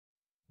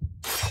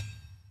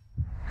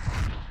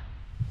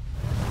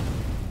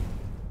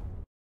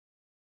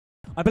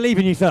I believe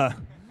in you, sir.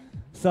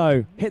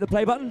 So, hit the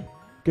play button.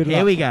 Good luck.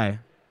 Here we go.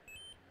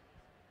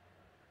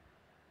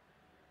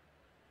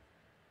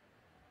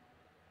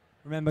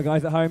 Remember,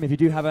 guys at home, if you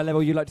do have a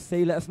level you'd like to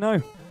see, let us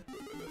know.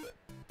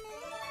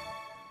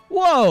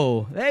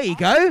 Whoa, there you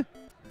go.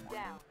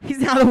 He's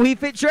now the Wii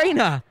Fit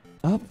Trainer.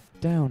 Up,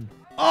 down.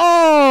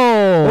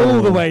 Oh!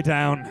 All the way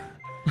down.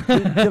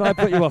 did I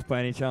put you off by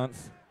any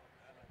chance?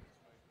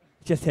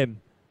 Just him.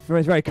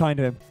 Very, very kind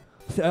of him.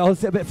 I'll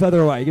sit a bit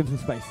further away. Give him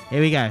some space.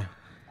 Here we go.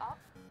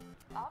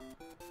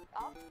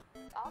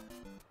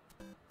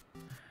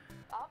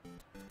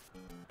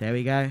 There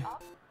we go.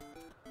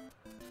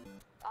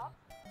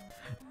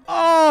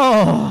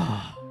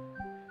 Oh!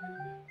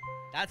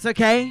 That's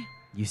okay.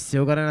 You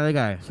still got another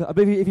go. So I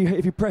believe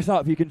if you press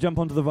up, you can jump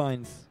onto the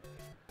vines.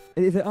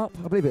 Is it up?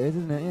 I believe it is,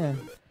 isn't it? Yeah.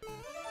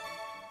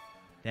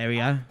 There we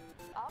go.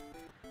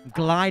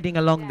 Gliding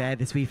along there,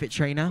 this Wii Fit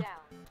Trainer.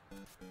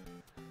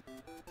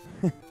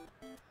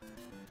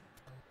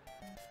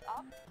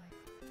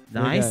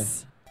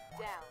 Nice.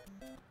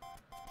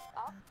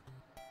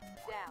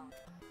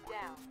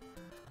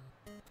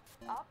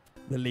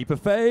 The leap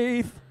of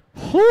faith.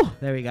 Whew.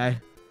 There we go.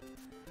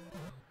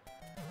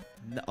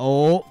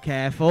 Oh,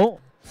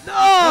 careful.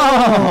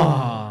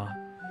 No!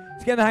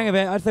 Let's get the hang of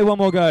it. I'd say one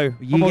more go.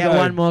 You get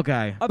one more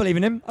go. I believe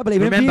in him. I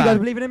believe in him. You guys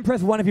believe in him?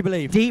 Press 1 if you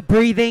believe. Deep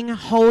breathing.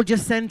 Hold your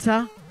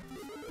center.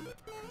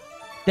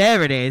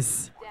 There it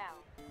is.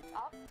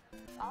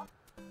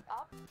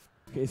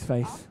 Look at his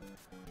face.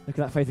 Look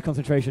at that face of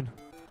concentration.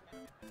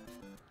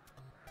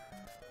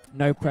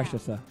 No pressure,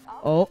 sir.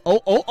 Oh,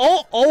 oh, oh,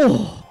 oh,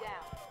 oh!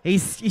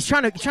 He's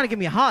trying to give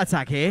me a heart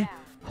attack here.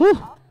 Whew.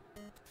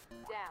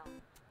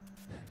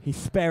 He's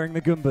sparing the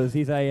Goombas.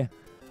 He's a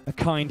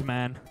kind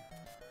man.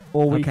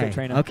 Or Wii Fit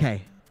Trainer.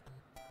 Okay.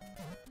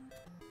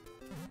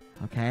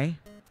 Okay.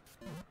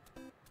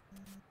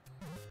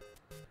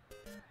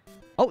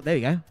 Oh, there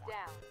we go.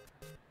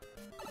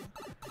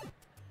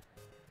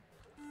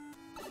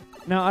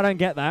 No, I don't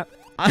get that.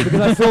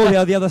 Because I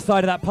saw the other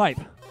side of that pipe.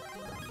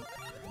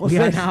 What's we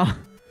this? are now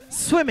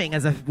swimming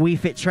as a Wii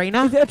Fit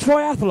Trainer. Is it a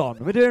triathlon?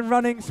 We're doing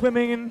running,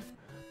 swimming, and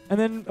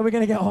then are we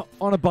going to get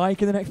on a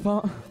bike in the next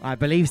part? I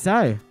believe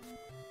so.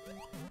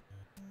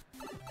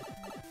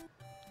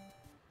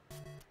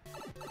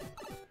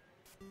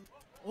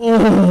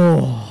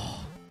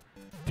 Oh,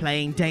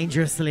 playing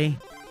dangerously.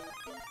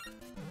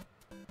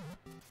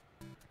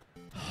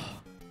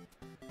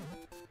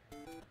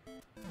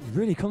 He's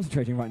really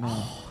concentrating right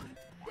now.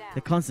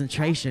 The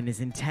concentration is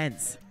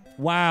intense.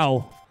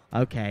 Wow.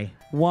 Okay.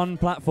 One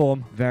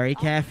platform. Very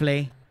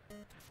carefully.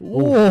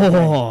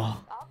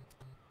 Oh.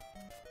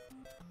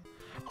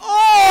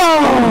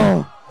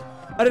 Oh!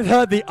 I just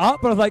heard the up,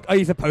 but I was like, are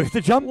you supposed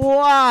to jump?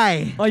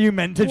 Why? Are you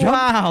meant to jump?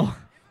 Wow.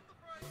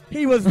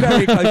 He was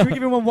very close. Should we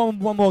give him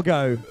one more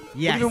go?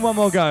 Yes. Give him one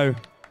more go.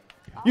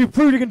 You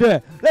proved you can do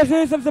it. Let's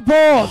hear some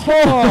support.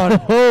 Come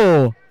on.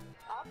 Oh.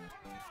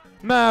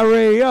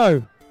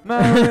 Mario.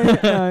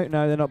 Mario.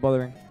 No, they're not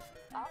bothering.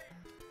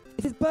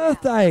 It's his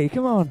birthday.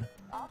 Come on.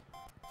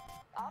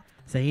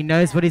 So he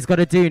knows what he's got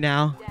to do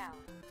now.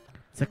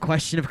 It's a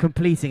question of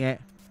completing it.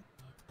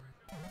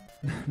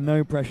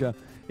 No pressure.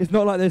 It's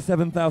not like there's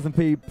 7,000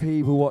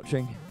 people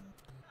watching.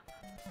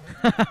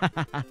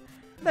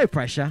 No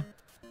pressure.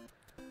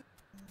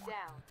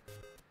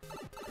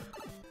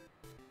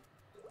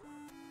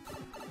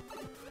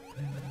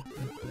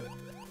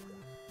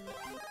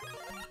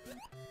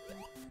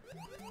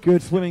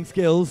 Good swimming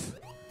skills.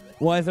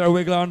 Why is there a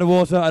wiggler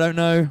underwater? I don't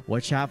know.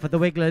 Watch out for the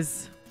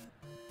wigglers.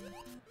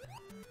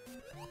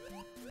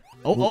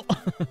 Oh,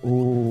 oh.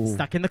 Ooh.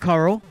 Stuck in the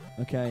coral.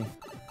 Okay.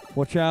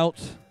 Watch out.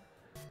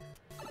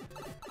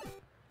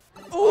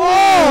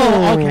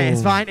 Oh! Okay,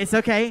 it's fine. It's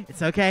okay.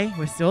 It's okay.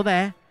 We're still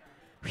there.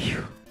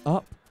 Whew.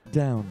 Up,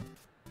 down.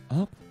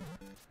 Up,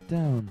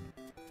 down.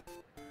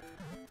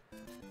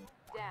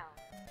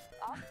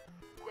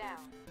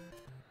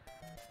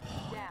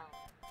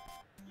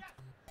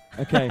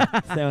 Okay,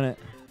 stay on it.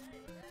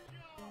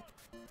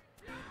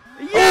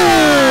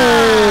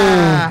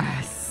 Yes!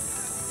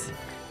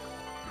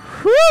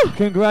 Whew.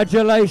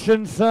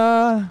 Congratulations,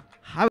 sir.